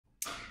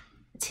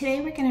Today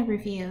we're going to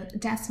review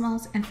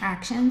decimals and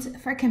fractions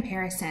for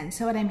comparison.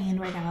 So what I mean,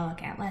 we're going to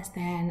look at less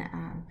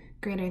than,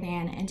 greater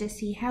than, and just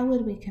see how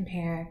would we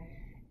compare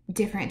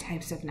different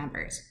types of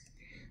numbers.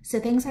 So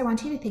things I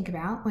want you to think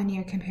about when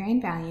you're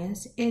comparing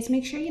values is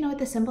make sure you know what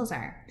the symbols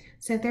are.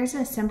 So if there's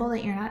a symbol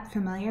that you're not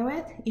familiar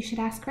with, you should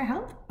ask for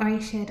help, or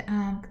you should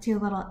do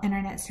a little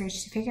internet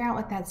search to figure out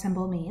what that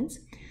symbol means.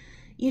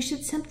 You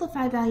should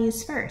simplify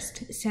values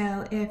first.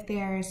 So if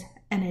there's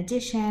an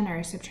addition or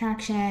a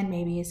subtraction,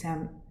 maybe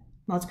some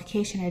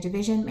multiplication or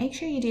division, make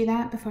sure you do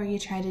that before you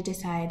try to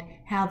decide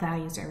how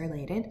values are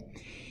related.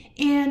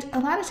 And a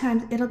lot of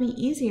times it'll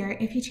be easier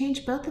if you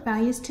change both the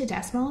values to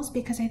decimals,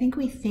 because I think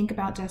we think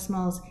about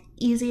decimals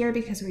easier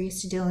because we're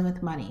used to dealing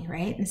with money,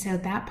 right? And so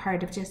that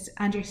part of just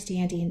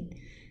understanding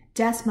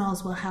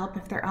decimals will help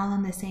if they're all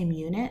in the same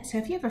unit. So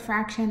if you have a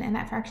fraction and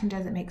that fraction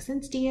doesn't make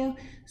sense to you,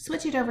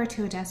 switch it over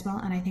to a decimal,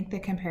 and I think the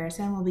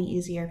comparison will be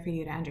easier for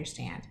you to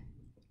understand.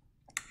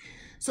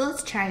 So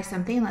let's try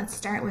something. Let's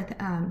start with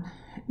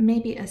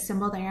maybe a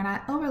symbol that you're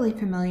not overly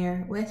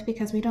familiar with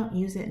because we don't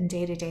use it in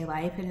day-to-day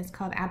life, and it's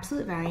called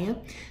absolute value.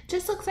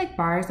 Just looks like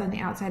bars on the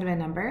outside of a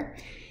number,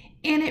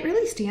 and it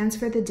really stands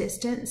for the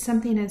distance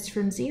something is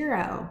from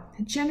zero.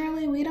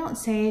 Generally, we don't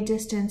say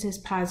distance is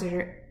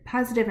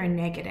positive or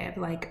negative.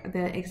 Like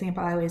the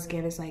example I always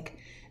give is like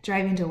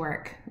driving to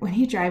work. When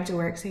you drive to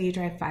work, say you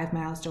drive 5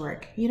 miles to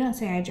work, you don't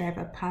say I drive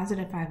a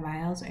positive 5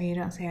 miles, or you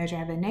don't say I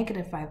drive a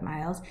negative 5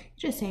 miles,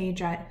 you just say you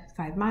drive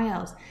 5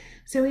 miles.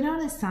 So we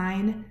don't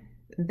assign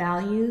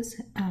values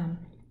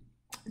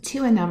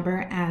to a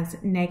number as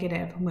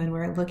negative when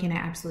we're looking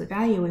at absolute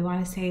value. We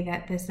want to say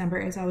that this number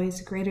is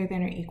always greater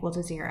than or equal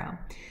to 0.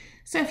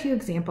 So a few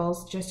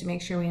examples just to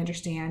make sure we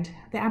understand.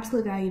 The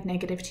absolute value of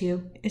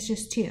 -2 is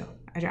just 2.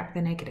 I dropped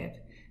the negative.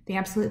 The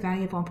absolute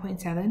value of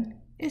 1.7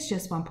 is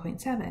just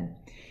 1.7.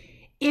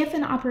 If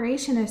an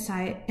operation is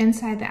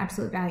inside the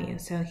absolute value,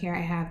 so here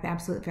I have the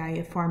absolute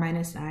value of 4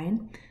 minus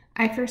 9,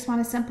 I first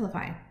want to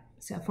simplify.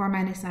 So 4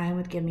 minus 9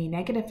 would give me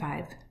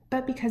 -5,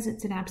 but because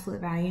it's an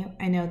absolute value,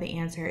 I know the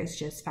answer is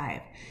just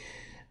 5.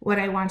 What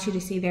I want you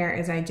to see there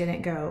is I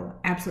didn't go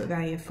absolute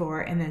value of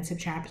 4 and then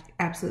subtract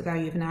absolute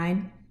value of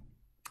 9.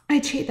 I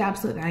treat the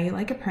absolute value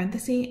like a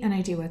parenthesis, and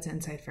I do what's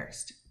inside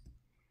first.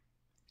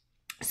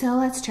 So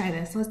let's try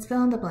this. Let's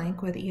fill in the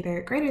blank with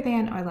either greater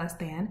than or less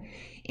than,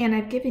 and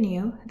I've given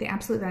you the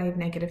absolute value of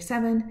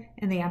 -7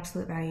 and the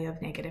absolute value of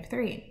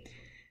 -3.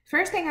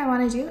 First thing I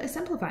want to do is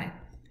simplify.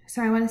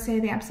 So I want to say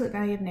the absolute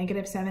value of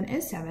 -7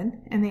 is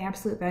 7, and the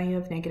absolute value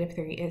of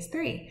 -3 is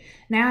 3.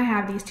 Now I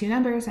have these two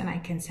numbers, and I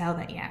can tell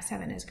that, yeah,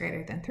 7 is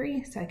greater than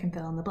 3, so I can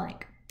fill in the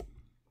blank.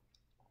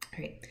 All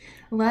right,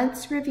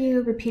 let's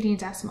review repeating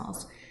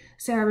decimals.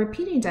 So our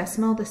repeating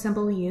decimal, the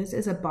symbol we use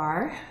is a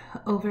bar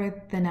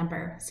over the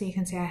number. So you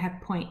can say I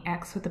have point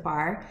x with a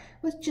bar,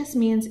 which just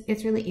means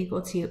it's really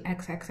equal to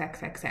x.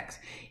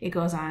 It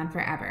goes on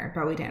forever,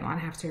 but we didn't want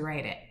to have to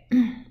write it.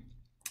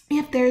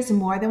 If there's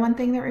more than one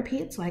thing that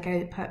repeats, like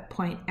I put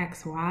point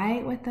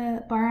xy with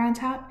the bar on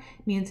top,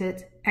 means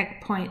it's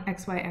point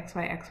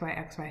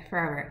xy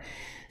forever.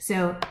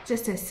 So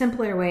just a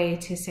simpler way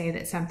to say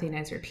that something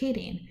is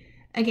repeating.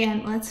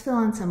 Again, let's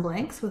fill in some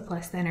blanks with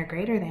less than or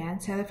greater than.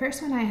 So the first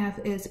one I have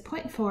is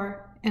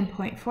 0.4 and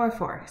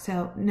 0.44.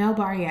 So no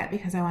bar yet,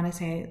 because I want to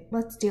say,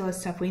 let's deal with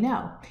stuff we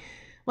know.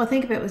 Well,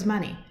 think of it as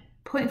money.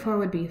 0.4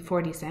 would be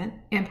 40 cents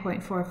and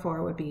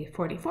 0.44 would be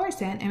 44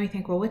 cents. And we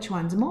think, well, which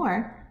one's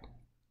more?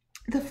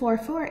 The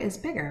 44 is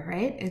bigger,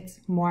 right? It's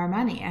more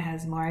money. It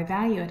has more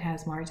value. It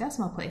has more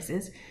decimal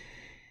places.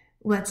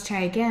 Let's try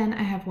again.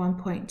 I have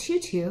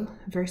 1.22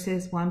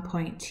 versus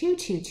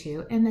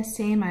 1.222. And the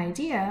same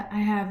idea, I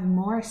have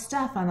more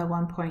stuff on the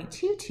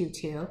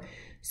 1.222.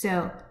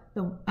 So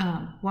the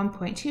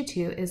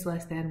 1.22 is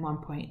less than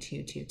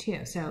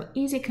 1.222. So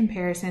easy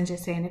comparison,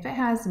 just saying if it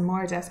has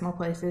more decimal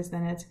places,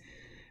 then it's,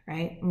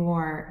 right,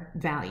 more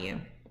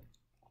value.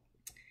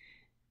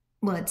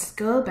 Let's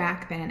go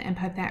back then and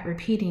put that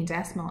repeating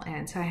decimal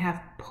in. So I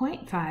have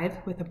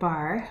 0.5 with a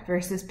bar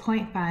versus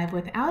 0.5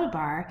 without a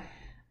bar.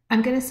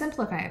 I'm going to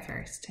simplify it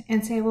first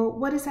and say, well,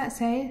 what does that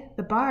say?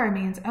 The bar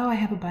means, oh, I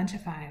have a bunch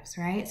of 5s,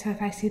 right? So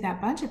if I see that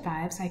bunch of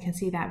 5s, I can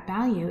see that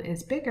value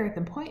is bigger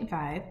than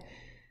 0.5,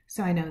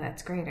 so I know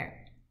that's greater.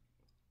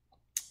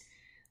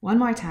 One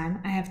more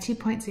time, I have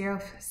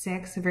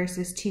 2.06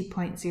 versus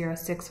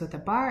 2.06 with a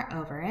bar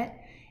over it.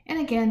 And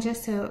again,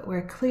 just so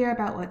we're clear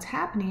about what's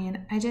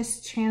happening, I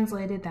just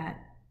translated that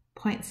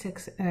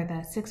 0.6 or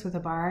the 6 with a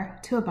bar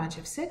to a bunch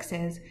of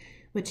 6s,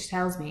 which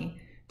tells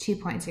me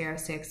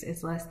 2.06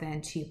 is less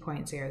than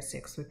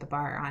 2.06 with the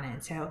bar on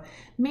it. So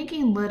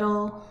making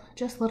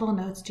just little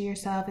notes to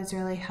yourself is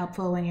really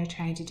helpful when you're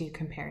trying to do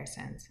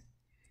comparisons.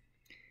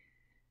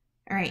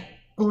 All right,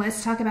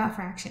 let's talk about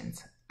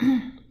fractions.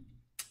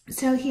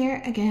 So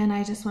here again,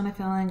 I just want to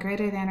fill in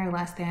greater than or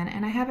less than,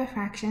 and I have a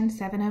fraction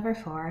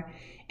 7/4,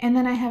 and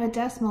then I have a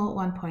decimal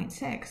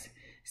 1.6.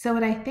 So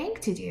what I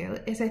think to do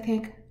is I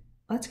think,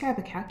 let's grab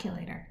a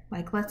calculator.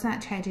 Like, let's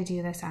not try to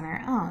do this on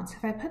our own. So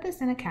if I put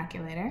this in a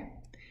calculator,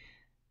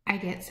 I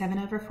get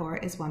 7/4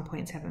 is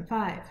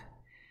 1.75.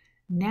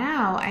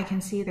 Now I can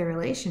see the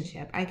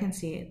relationship. I can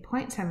see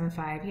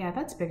 0.75, yeah,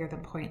 that's bigger than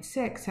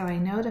 0.6, so I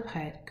know to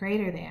put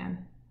greater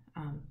than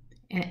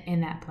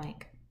in that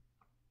blank.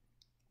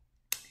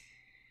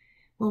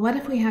 Well, what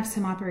if we have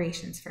some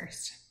operations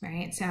first,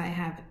 right? So I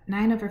have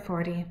 9 over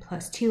 40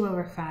 plus 2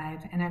 over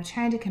 5, and I'm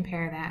trying to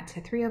compare that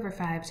to 3 over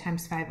 5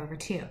 times 5 over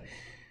 2.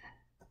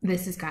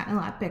 This has gotten a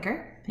lot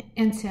bigger,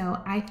 and so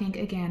I think,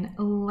 again,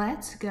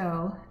 let's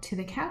go to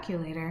the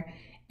calculator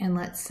and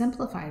let's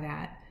simplify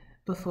that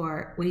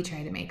before we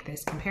try to make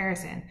this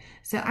comparison.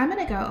 So I'm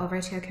going to go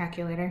over to a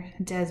calculator,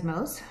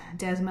 Desmos.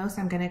 Desmos,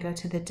 I'm going to go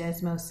to the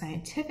Desmos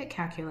Scientific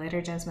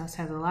Calculator. Desmos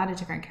has a lot of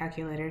different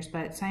calculators,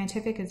 but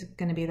Scientific is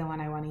going to be the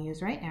one I want to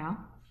use right now.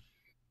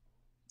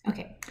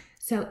 Okay,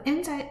 so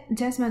in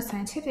Desmos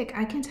Scientific,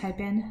 I can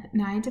type in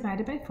 9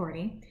 divided by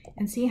 40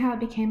 and see how it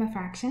became a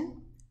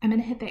fraction. I'm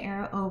going to hit the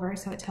arrow over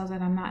so it tells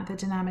it I'm not the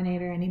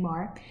denominator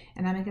anymore,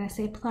 and I'm going to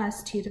say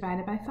plus 2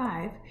 divided by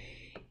 5.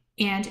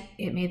 And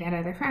it made that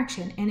other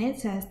fraction, and it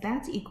says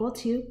that's equal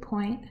to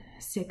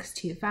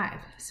 0.625.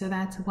 So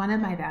that's one of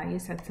my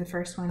values. That's the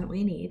first one that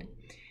we need.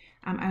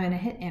 I'm going to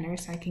hit enter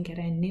so I can get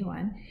a new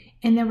one.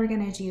 And then we're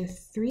going to do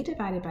 3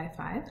 divided by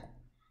 5.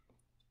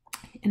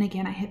 And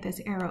again, I hit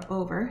this arrow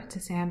over to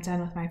say I'm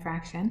done with my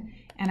fraction.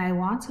 And I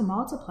want to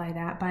multiply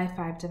that by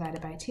 5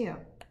 divided by 2.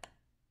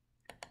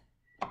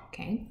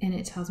 Okay, and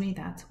it tells me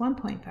that's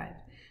 1.5.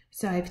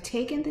 So I've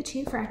taken the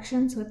two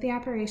fractions with the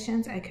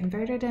operations, I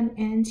converted them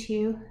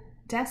into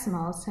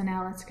decimals, so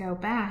now let's go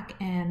back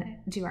and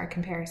do our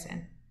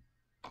comparison.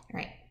 All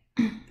right,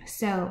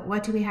 so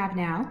what do we have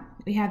now?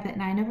 We have that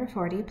 9 over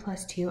 40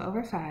 plus 2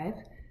 over 5,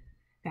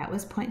 that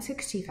was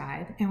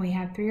 0.65, and we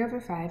had 3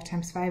 over 5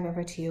 times 5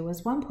 over 2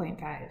 was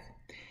 1.5.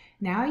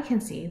 Now I can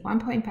see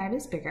 1.5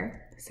 is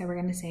bigger, so we're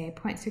going to say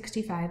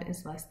 0.65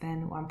 is less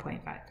than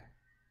 1.5.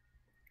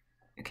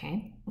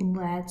 Okay,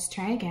 let's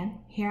try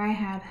again. Here I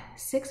have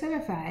 6 over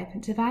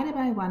 5 divided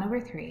by 1 over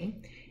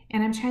 3,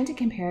 and I'm trying to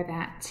compare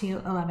that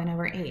to 11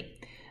 over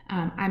 8.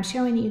 I'm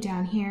showing you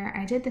down here,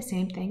 I did the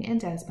same thing in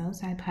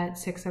Desmos. I put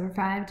 6 over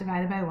 5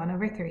 divided by 1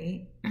 over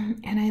 3,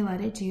 and I let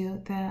it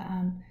do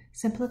the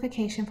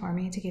simplification for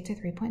me to get to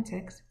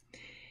 3.6.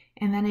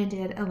 And then I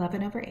did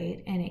 11 over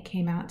 8, and it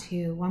came out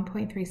to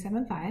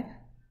 1.375.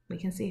 We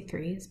can see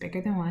 3 is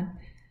bigger than 1.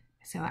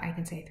 So I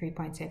can say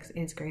 3.6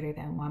 is greater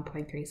than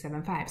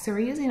 1.375. So we're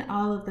using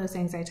all of those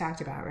things I talked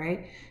about,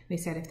 right? We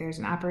said if there's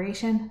an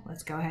operation,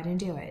 let's go ahead and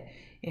do it.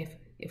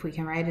 If we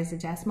can write as a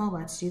decimal,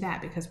 let's do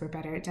that because we're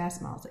better at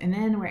decimals. And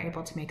then we're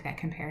able to make that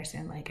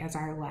comparison like as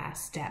our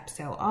last step.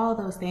 So all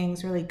those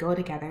things really go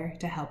together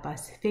to help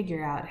us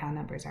figure out how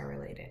numbers are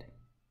related.